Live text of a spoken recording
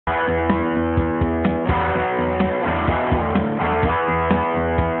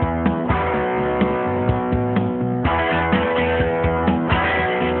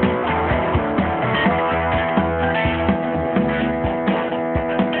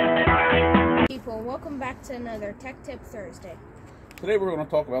welcome back to another Tech Tip Thursday. Today we're going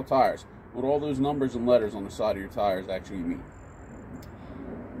to talk about tires, what all those numbers and letters on the side of your tires actually mean.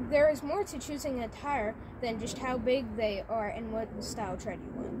 There is more to choosing a tire than just how big they are and what style tread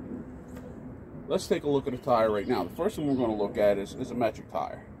you want. Let's take a look at a tire right now. The first one we're going to look at is a metric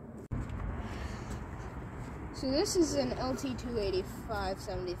tire. So this is an LT285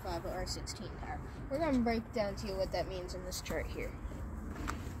 75 R16 tire. We're going to break down to you what that means in this chart here.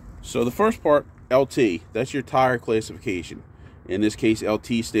 So the first part, LT, that's your tire classification. In this case,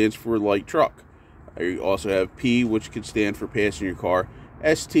 LT stands for light truck. You also have P, which could stand for passenger car,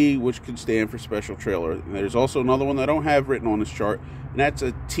 ST, which could stand for special trailer. And there's also another one that I don't have written on this chart, and that's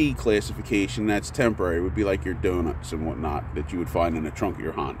a T classification. That's temporary. It would be like your donuts and whatnot that you would find in the trunk of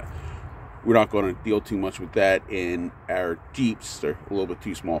your Honda. We're not going to deal too much with that in our Jeeps. They're a little bit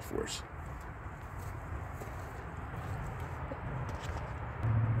too small for us.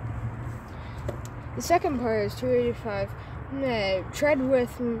 The second part is 285 tread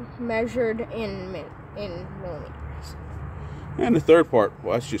width measured in millimeters. And the third part,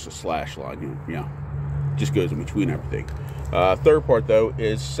 well, that's just a slash line. Just goes in between everything. Third part, though,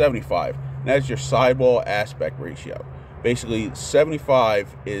 is 75. And that's your sidewall aspect ratio. Basically,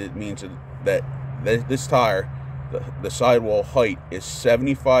 75 means that this tire, the sidewall height, is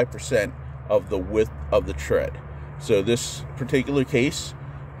 75% of the width of the tread. So this particular case,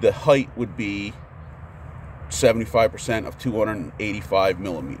 the height would be 75% of 285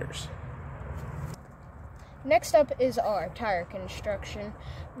 millimeters. Next up is R, tire construction.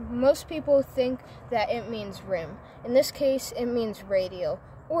 Most people think that it means rim. In this case, it means radial.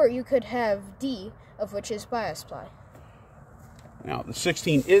 Or you could have D, of which is bias ply. Now, the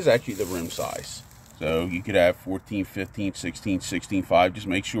 16 is actually the rim size. So you could have 14, 15, 16, 16.5. Just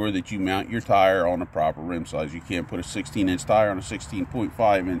make sure that you mount your tire on the proper rim size. You can't put a 16-inch tire on a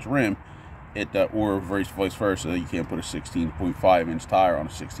 16.5-inch rim. Or vice versa, you can't put a 16.5-inch tire on a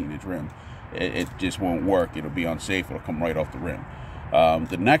 16-inch rim. It just won't work. It'll be unsafe. It'll come right off the rim.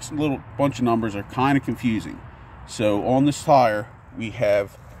 The next little bunch of numbers are kind of confusing. So on this tire, we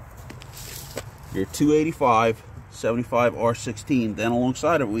have your 285 75 R16. Then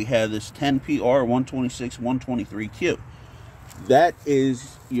alongside of it, we have this 10 PR 126 123Q. That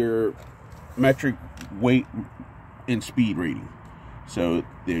is your metric weight and speed rating. So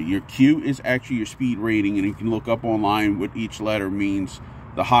your Q is actually your speed rating, and you can look up online what each letter means.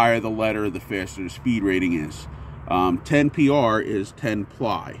 The higher the letter, the faster the speed rating is. 10 PR is 10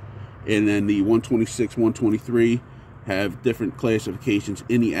 ply, and then the 126, 123 have different classifications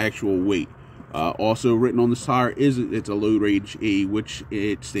in the actual weight. Also written on this tire it's a load range A, which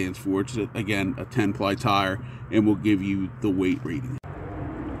it stands for. It's again a 10 ply tire, and will give you the weight rating.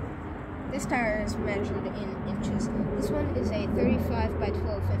 This tire is measured in inches. This one is a 35 by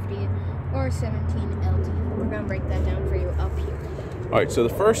 1250 or 17 LT. We're going to break that down for you up here. Alright, so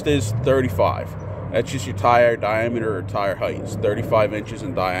the first is 35. That's just your tire diameter or tire height. It's 35 inches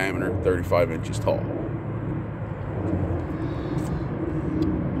in diameter, 35 inches tall.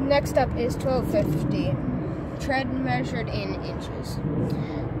 Next up is 1250. Tread measured in inches.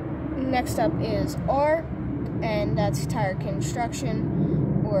 Next up is R, and that's tire construction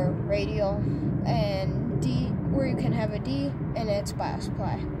or radial, and D, or you can have a D, and it's bias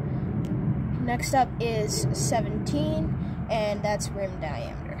ply. Next up is 17, and that's rim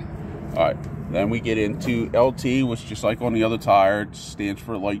diameter. Alright, then we get into LT, which just like on the other tire, it stands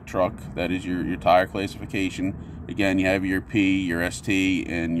for light truck. That is your tire classification. Again, you have your P, your ST,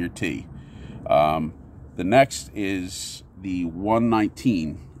 and your T. The next is the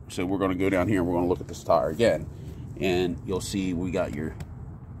 119. So we're going to go down here and we're going to look at this tire again. And you'll see we got your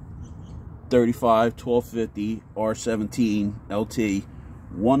 35, 1250, R17, LT,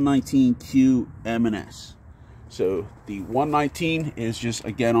 119Q, M&S. So the 119 is just,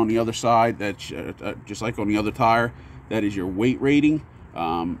 again, on the other side. That's just like on the other tire. That is your weight rating.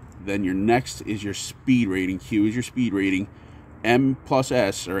 Then your next is your speed rating. Q is your speed rating. M plus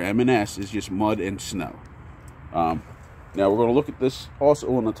S, or M&S, is just mud and snow. Now we're going to look at this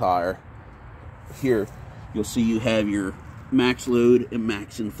also on the tire. Here, you'll see you have your max load and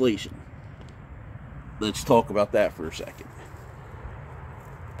max inflation. Let's talk about that for a second.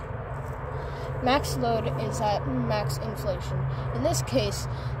 Max load is at max inflation. In this case,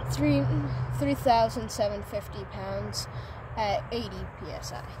 3,750 pounds at 80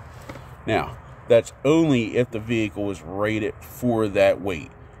 psi. Now, that's only if the vehicle is rated for that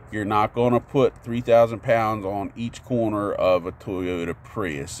weight. You're not going to put 3,000 pounds on each corner of a Toyota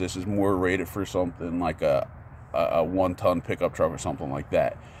Prius. This is more rated for something like a 1-ton pickup truck or something like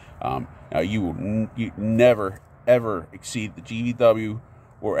that. Now, you never, ever exceed the GVW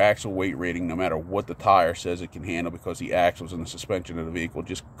or axle weight rating, no matter what the tire says it can handle, because the axles and the suspension of the vehicle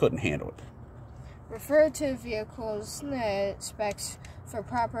just couldn't handle it. Refer to vehicle's specs for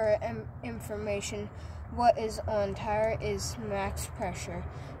proper information. What is on tire is max pressure,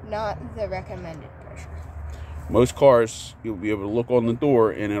 not the recommended pressure. Most cars, you'll be able to look on the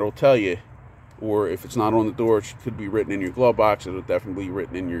door and it'll tell you, or if it's not on the door, it could be written in your glove box. It'll definitely be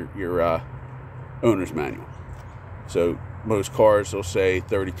written in your owner's manual. So most cars will say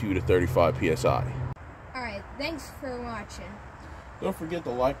 32 to 35 psi. Alright, thanks for watching. Don't forget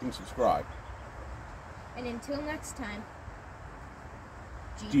to like and subscribe. And until next time,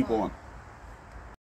 Jeep on.